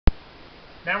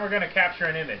Now we're going to capture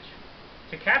an image.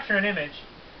 To capture an image,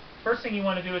 first thing you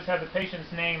want to do is have the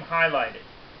patient's name highlighted.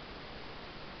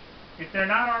 If they're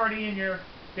not already in your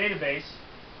database,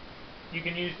 you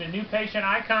can use the New Patient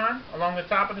icon along the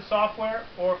top of the software,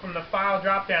 or from the File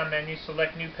drop-down menu,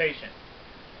 select New Patient.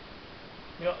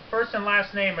 First and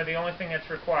last name are the only thing that's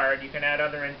required. You can add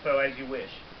other info as you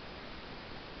wish.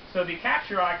 So the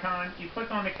capture icon, you click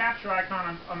on the capture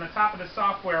icon on the top of the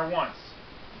software once.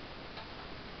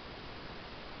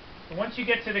 And once you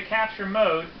get to the capture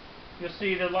mode, you'll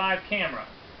see the live camera.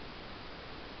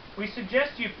 We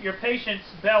suggest your patient's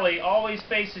belly always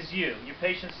faces you, your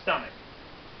patient's stomach.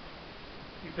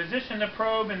 You position the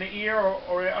probe in the ear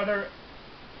or the other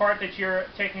part that you're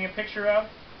taking a picture of.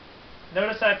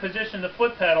 Notice I positioned the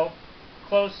foot pedal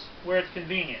close where it's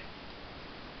convenient.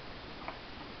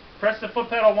 Press the foot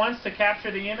pedal once to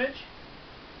capture the image.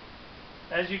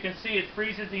 As you can see, it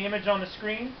freezes the image on the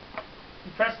screen.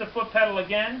 You press the foot pedal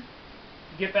again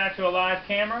to get back to a live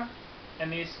camera,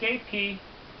 and the escape key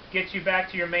gets you back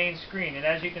to your main screen. And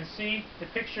as you can see, the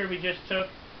picture we just took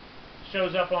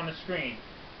shows up on the screen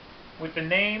with the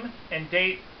name and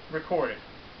date recorded.